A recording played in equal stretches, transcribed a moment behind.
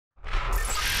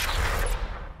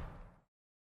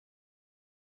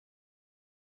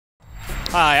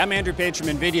Hi, I'm Andrew Page from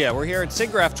NVIDIA. We're here at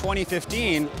SIGGRAPH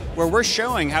 2015, where we're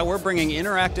showing how we're bringing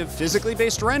interactive, physically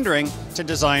based rendering to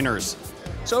designers.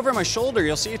 So over my shoulder,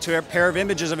 you'll see a pair of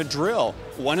images of a drill.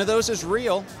 One of those is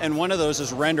real, and one of those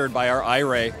is rendered by our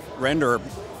Iray render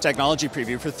technology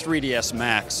preview for 3ds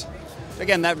Max.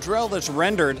 Again, that drill that's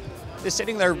rendered is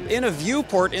sitting there in a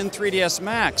viewport in 3ds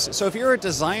Max. So if you're a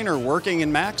designer working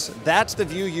in Max, that's the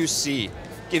view you see.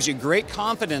 Gives you great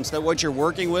confidence that what you're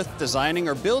working with, designing,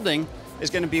 or building is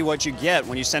going to be what you get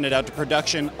when you send it out to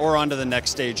production or onto the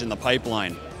next stage in the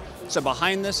pipeline. So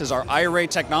behind this is our Iray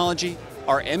technology,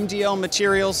 our MDL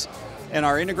materials, and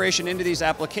our integration into these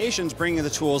applications, bringing the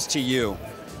tools to you.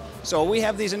 So we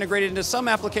have these integrated into some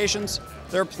applications.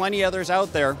 There are plenty others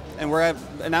out there, and we're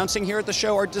announcing here at the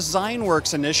show our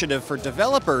DesignWorks initiative for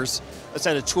developers, a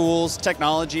set of tools,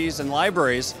 technologies, and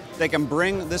libraries that can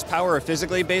bring this power of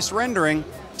physically based rendering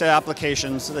to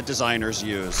applications that designers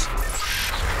use.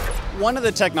 One of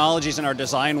the technologies in our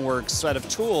DesignWorks set of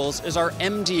tools is our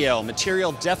MDL,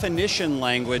 Material Definition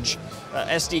Language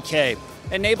SDK. It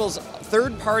enables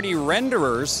third-party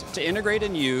renderers to integrate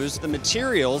and use the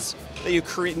materials that you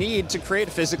need to create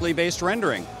physically based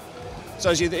rendering. So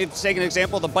as you take an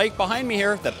example of the bike behind me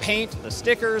here, the paint, the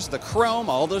stickers, the chrome,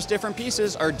 all those different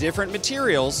pieces are different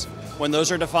materials. When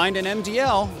those are defined in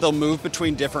MDL, they'll move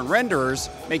between different renderers,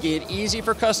 making it easy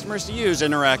for customers to use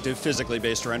interactive physically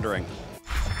based rendering.